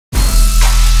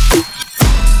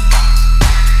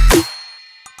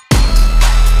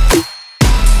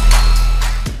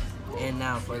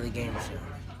for the game show.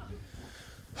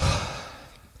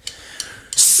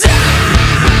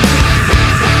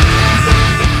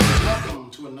 Welcome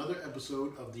to another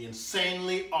episode of the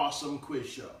Insanely Awesome Quiz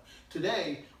Show.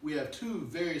 Today, we have two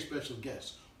very special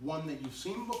guests. One that you've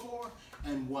seen before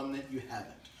and one that you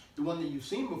haven't. The one that you've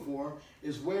seen before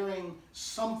is wearing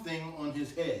something on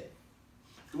his head.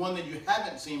 The one that you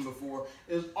haven't seen before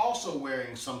is also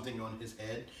wearing something on his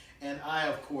head. And I,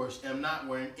 of course, am not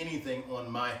wearing anything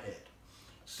on my head.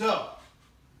 So,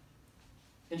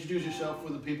 introduce yourself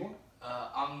for the people.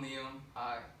 I'm Liam.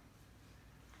 Hi.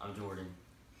 I'm Jordan.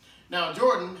 Now,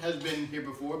 Jordan has been here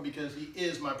before because he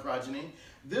is my progeny.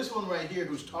 This one right here,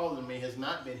 who's taller than me, has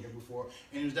not been here before,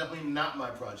 and he's definitely not my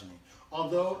progeny.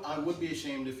 Although, I would be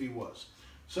ashamed if he was.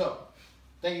 So,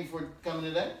 thank you for coming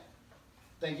today.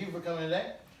 Thank you for coming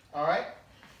today. All right.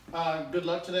 Good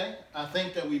luck today. I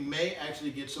think that we may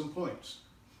actually get some points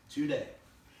today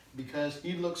because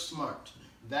he looks smart.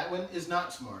 That one is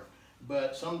not smart,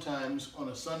 but sometimes on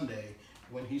a Sunday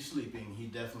when he's sleeping, he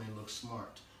definitely looks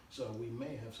smart. So we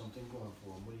may have something going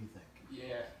for him. What do you think?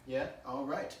 Yeah. Yeah? All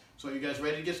right. So you guys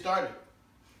ready to get started?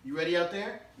 You ready out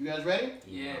there? You guys ready?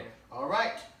 Yeah. All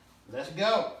right. Let's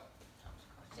go.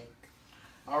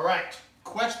 All right.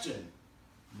 Question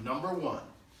number 1.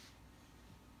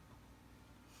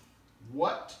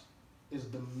 What is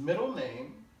the middle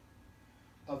name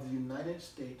of the United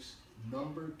States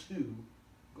number 2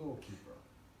 goalkeeper?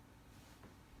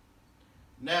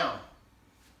 Now,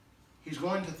 he's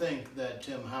going to think that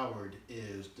Tim Howard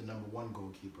is the number 1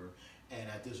 goalkeeper, and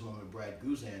at this moment, Brad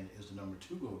Guzan is the number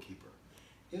 2 goalkeeper.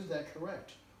 Is that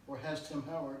correct? Or has Tim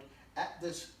Howard, at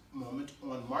this moment,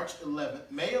 on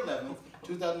May 11th,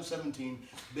 2017,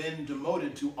 been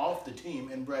demoted to off the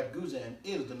team, and Brad Guzan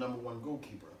is the number 1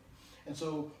 goalkeeper? And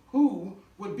so, who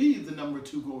would be the number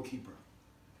 2 goalkeeper?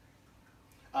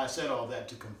 I said all that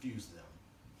to confuse them,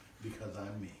 because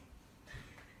I'm me.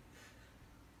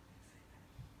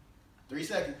 3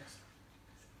 seconds.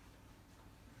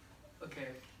 Okay.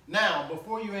 Now,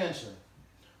 before you answer,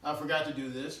 I forgot to do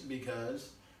this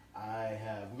because I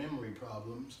have memory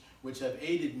problems, which have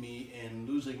aided me in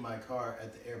losing my car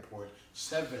at the airport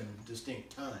 7 distinct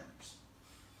times.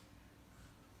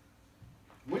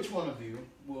 Which one of you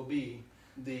will be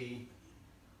the...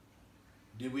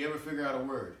 Did we ever figure out a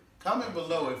word? Comment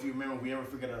below if you remember we ever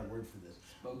figured out a word for this.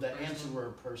 The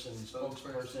answerer person,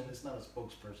 spokesperson. It's not a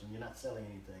spokesperson. You're not selling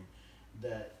anything.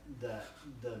 The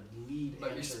lead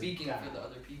But answer you're speaking guy. for the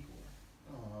other people.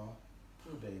 Oh,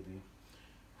 poor baby.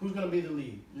 Who's going to be the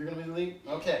lead? You're going to be the lead?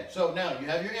 Okay, so now you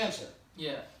have your answer.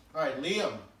 Yeah. All right,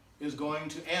 Liam is going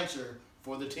to answer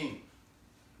for the team.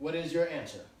 What is your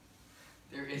answer?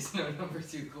 There is no number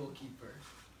 2 goalkeeper.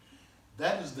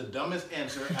 That is the dumbest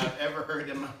answer I've ever heard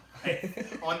in my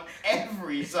life. On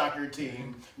every soccer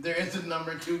team, there is a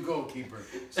number 2 goalkeeper.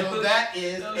 So that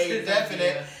is a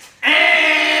definite...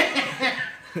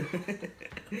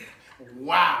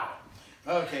 Wow.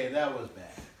 Okay, that was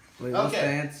bad. Wait, what's the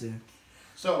answer?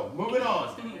 So, moving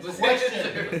on.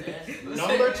 Question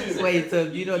number 2. Wait, so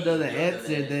if you don't know the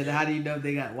answer, then how do you know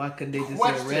they got, why couldn't they just say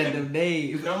a random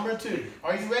name? Number 2.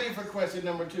 Are you ready for question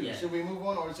number 2? Yeah. Should we move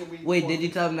on or should we... Wait, did you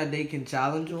tell them that they can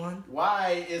challenge one?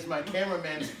 Why is my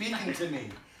cameraman speaking to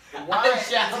me? Why is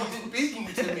he speaking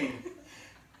to me?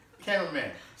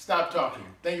 Cameraman, stop talking.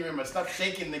 Thank you very much. Stop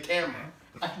shaking the camera.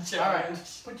 All right,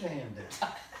 put your hand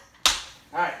down.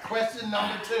 All right, question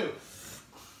number 2.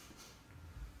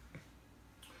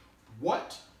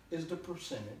 What is the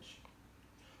percentage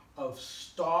of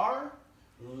star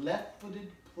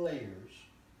left-footed players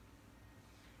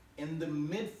in the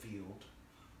midfield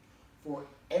for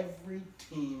every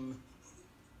team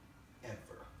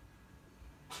ever?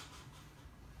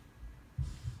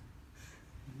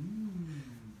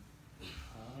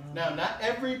 Now, not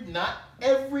every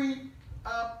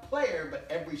player, but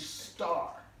every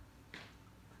star.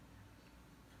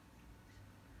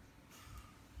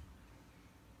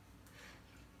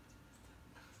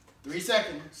 Three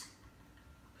seconds.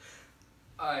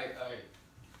 Alright.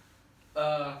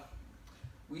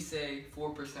 We say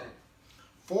 4%.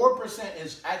 4%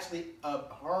 is actually a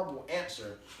horrible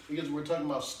answer because we're talking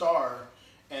about star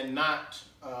and not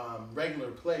regular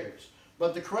players.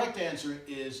 But the correct answer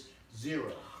is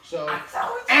 0. So,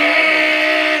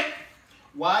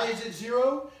 why is it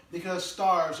 0? Because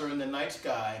stars are in the night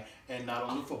sky and not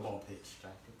on the football pitch.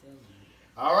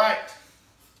 All right.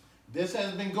 This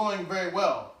has been going very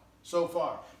well so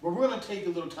far. But we're going to take a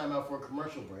little time out for a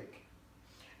commercial break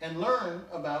and learn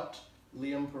about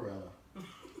Liam Perella.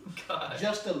 God.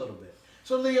 Just a little bit.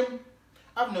 So, Liam,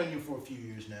 I've known you for a few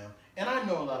years now, and I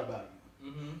know a lot about you.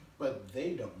 Mm-hmm. But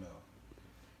they don't know.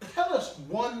 Tell us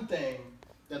one thing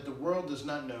that the world does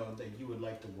not know that you would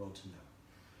like the world to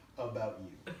know about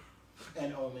you.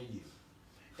 And only you.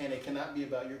 And it cannot be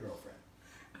about your girlfriend.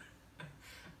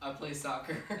 I play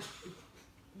soccer.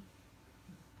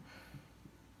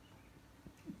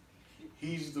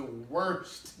 He's the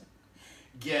worst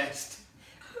guest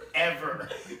ever.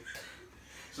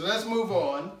 So let's move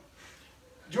on.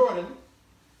 Jordan,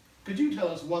 could you tell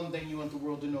us one thing you want the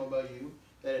world to know about you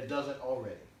that it doesn't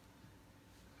already?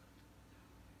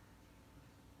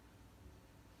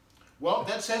 Well,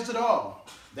 that says it all.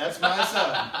 That's my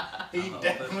son. He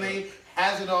definitely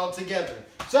has it all together.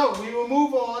 So we will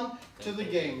move on to the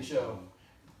game show.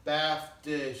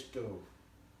 Baptist.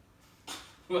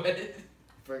 What?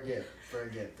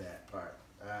 Forget that part.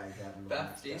 I got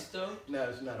Baptisto? No,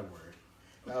 it's not a word.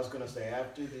 I was gonna say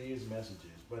after these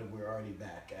messages, but we're already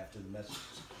back after the messages,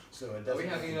 so it doesn't. Are we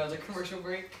having another commercial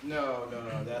break? No.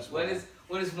 That's what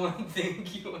is one thing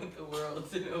you want the world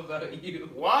to know about you?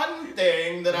 One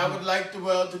thing that I would like the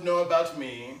world to know about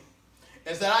me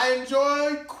is that I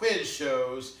enjoy quiz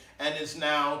shows, and it's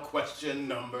now question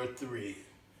number 3.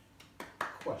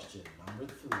 Question number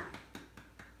 3.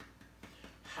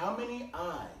 How many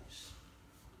eyes?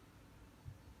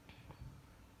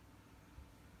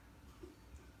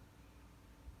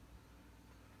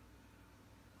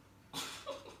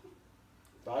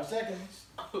 Five seconds.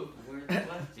 Oh, where's the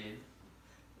question?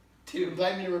 2. Would you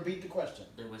like me to repeat the question?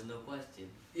 There was no question.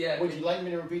 Yeah. Would you like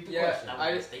me to repeat the question?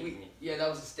 That was a statement. That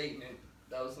was a statement.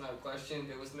 That was not a question.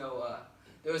 There was no.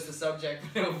 There was the subject,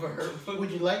 but no verb.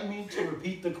 Would you like me to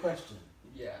repeat the question?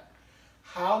 Yeah.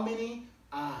 How many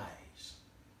eyes?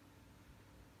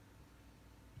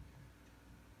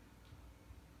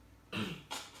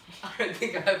 I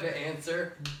think I have the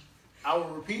answer. I will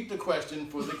repeat the question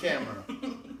for the camera.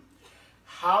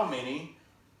 How many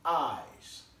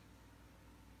eyes?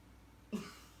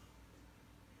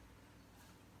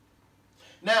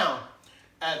 Now,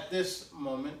 at this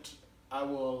moment, I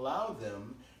will allow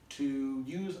them to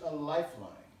use a lifeline.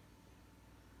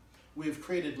 We've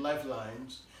created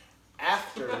lifelines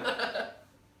after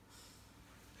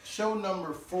show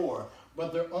number 4,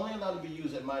 but they're only allowed to be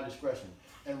used at my discretion.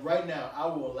 And right now, I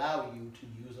will allow you to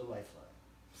use a lifeline.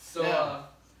 So, now,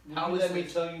 how would you is let me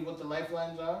this? tell you what the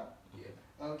lifelines are?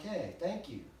 Yeah. Okay, thank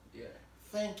you. Yeah.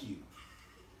 Thank you.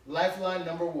 Lifeline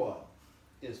number 1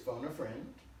 is phone a friend.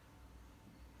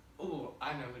 Oh,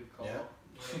 I know who to call. Yeah.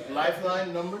 Yeah.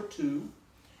 Lifeline number 2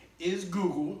 is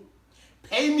Google.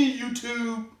 Pay me,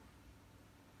 YouTube.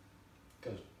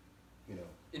 Because, you know,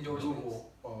 Endorsements.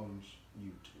 Google owns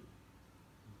YouTube.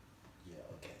 Yeah,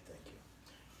 okay, thank you.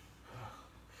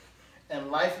 And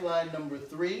lifeline number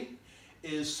 3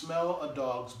 is smell a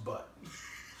dog's butt.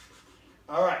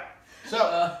 All right.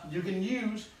 So, you can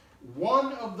use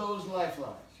one of those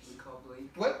lifelines. Should we call Blake?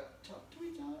 What? Talk to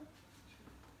each other.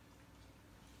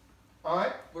 All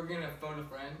right. We're gonna phone a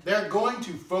friend. They're going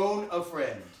to phone a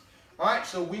friend. All right,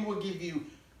 so we will give you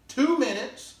 2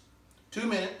 minutes. 2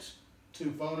 minutes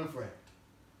to phone a friend.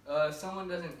 If someone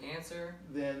doesn't answer,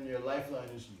 Then your lifeline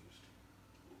is used.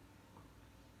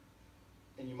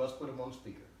 And you must put them on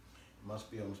speaker. It must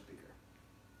be on speaker.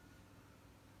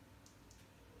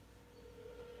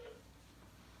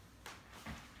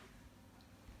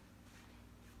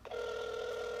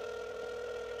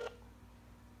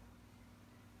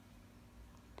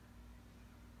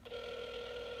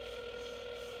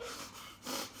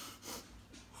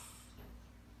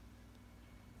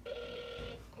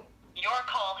 Your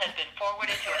call has been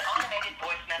forwarded to an automated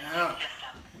voice messaging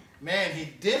system. Man, he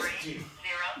dissed you.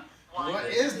 301 What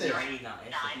is this? He not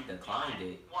answered. He declined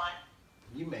it. 1.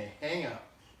 You may hang up.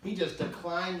 He just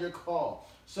declined your call.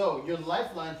 So your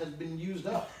lifeline has been used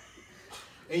up.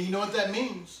 And you know what that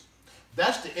means?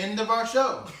 That's the end of our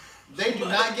show. They do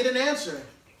not get an answer.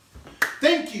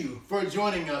 Thank you for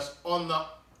joining us on the...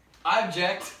 I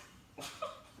object.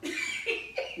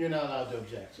 You're not allowed to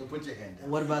object, so put your hand down.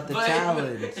 What about the But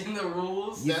challenge? in the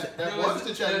rules, That there was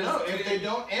the challenge. No, there's- if they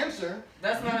don't answer...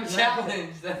 that's not a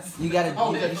challenge. That's You gotta.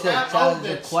 Oh, you the said cha- challenge oh,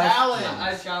 the the question. challenge.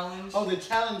 I challenge. Oh, the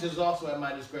challenge is also at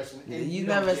my discretion. and You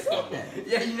don't never get said one. that.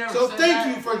 Yeah, you never So said thank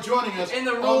that. you for joining us In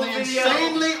the on rule the video.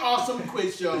 insanely awesome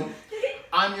quiz show.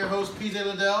 I'm your host, PJ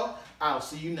Liddell. I'll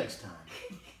see you next time.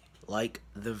 Like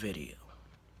the video.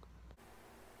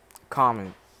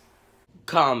 Comment.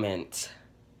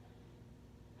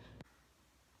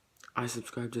 I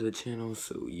subscribe to the channel,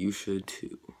 so you should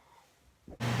too.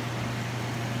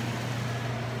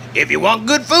 If you want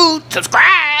good food,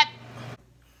 subscribe.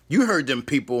 You heard them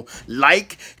people.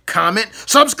 Like, comment,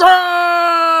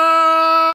 subscribe.